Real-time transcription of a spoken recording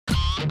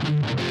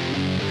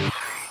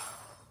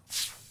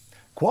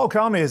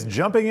Qualcomm is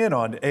jumping in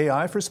on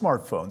AI for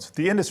smartphones.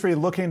 The industry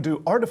looking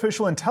to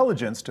artificial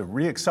intelligence to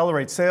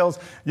re-accelerate sales.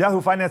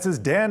 Yahoo Finance's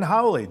Dan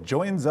Howley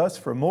joins us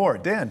for more.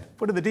 Dan,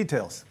 what are the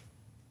details?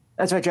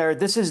 That's right, Jared.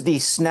 This is the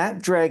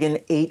Snapdragon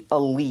 8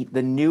 Elite,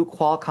 the new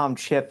Qualcomm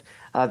chip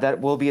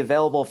that will be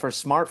available for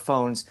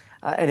smartphones.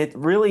 And it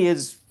really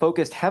is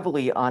focused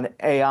heavily on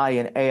AI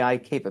and AI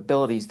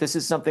capabilities. This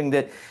is something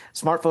that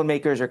smartphone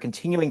makers are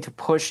continuing to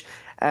push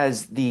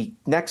as the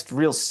next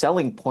real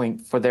selling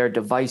point for their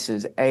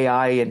devices,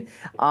 AI and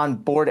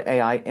onboard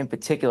AI in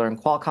particular. And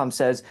Qualcomm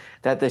says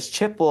that this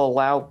chip will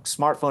allow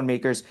smartphone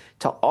makers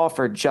to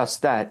offer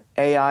just that,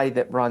 AI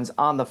that runs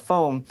on the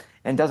phone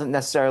and doesn't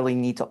necessarily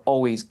need to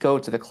always go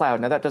to the cloud.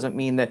 Now, that doesn't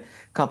mean that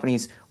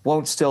companies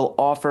won't still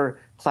offer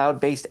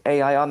cloud-based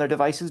AI on their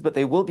devices, but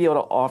they will be able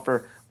to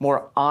offer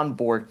more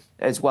onboard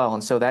as well.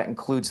 And so that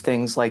includes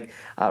things like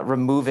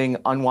removing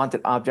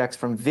unwanted objects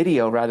from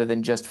video rather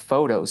than just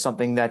photos,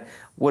 something that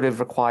would have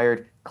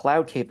required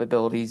cloud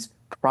capabilities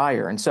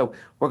prior. And so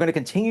we're going to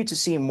continue to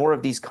see more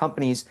of these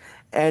companies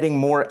adding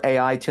more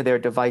AI to their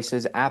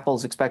devices.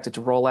 Apple's expected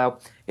to roll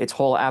out its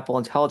whole Apple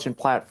Intelligent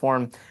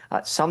platform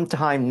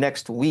sometime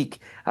next week,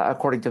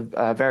 according to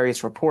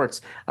various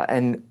reports.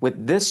 And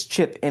with this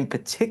chip in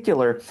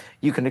particular,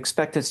 you can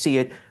expect to see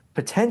it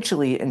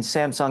potentially in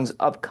Samsung's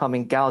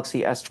upcoming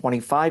Galaxy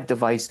S25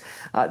 device.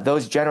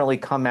 Those generally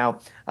come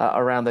out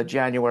around the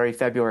January,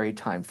 February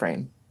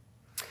timeframe.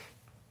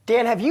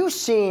 Dan, have you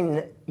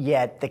seen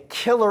yet the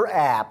killer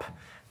app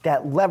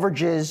that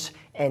leverages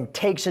and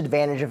takes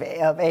advantage of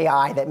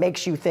AI that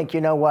makes you think,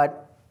 you know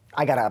what,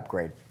 I got to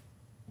upgrade?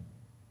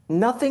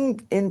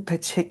 Nothing in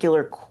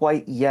particular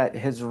quite yet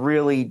has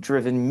really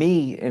driven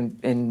me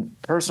in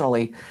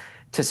personally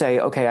to say,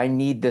 okay, I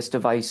need this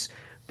device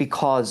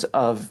because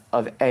of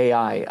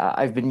AI.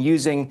 I've been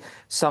using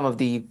some of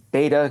the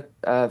beta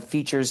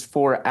features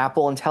for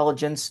Apple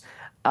Intelligence.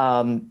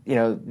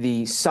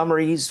 The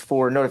summaries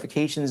for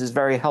notifications is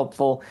very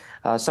helpful.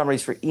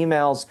 Summaries for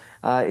emails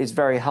is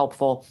very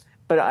helpful.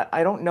 But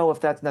I don't know if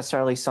that's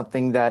necessarily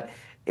something that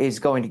is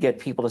going to get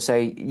people to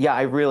say, yeah,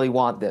 I really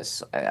want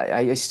this.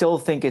 I still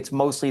think it's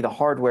mostly the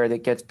hardware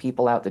that gets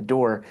people out the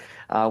door,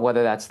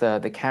 whether that's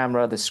the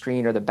camera, the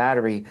screen, or the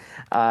battery.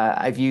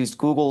 I've used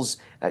Google's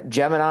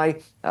Gemini.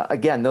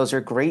 Again, those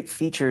are great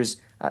features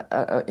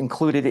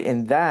included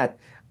in that,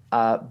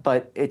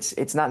 but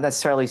it's not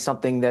necessarily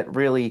something that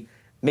really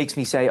makes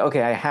me say,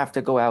 okay, I have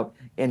to go out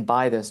and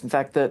buy this. In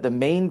fact, the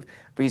main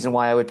reason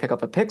why I would pick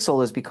up a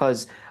Pixel is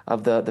because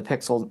of the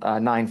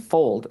Pixel 9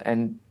 Fold.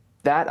 And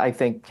that, I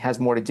think, has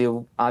more to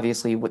do,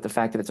 obviously, with the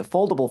fact that it's a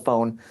foldable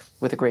phone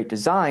with a great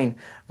design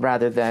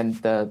rather than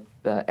the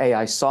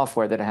AI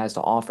software that it has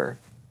to offer.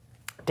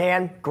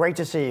 Dan, great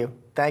to see you.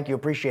 Thank you.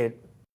 Appreciate it.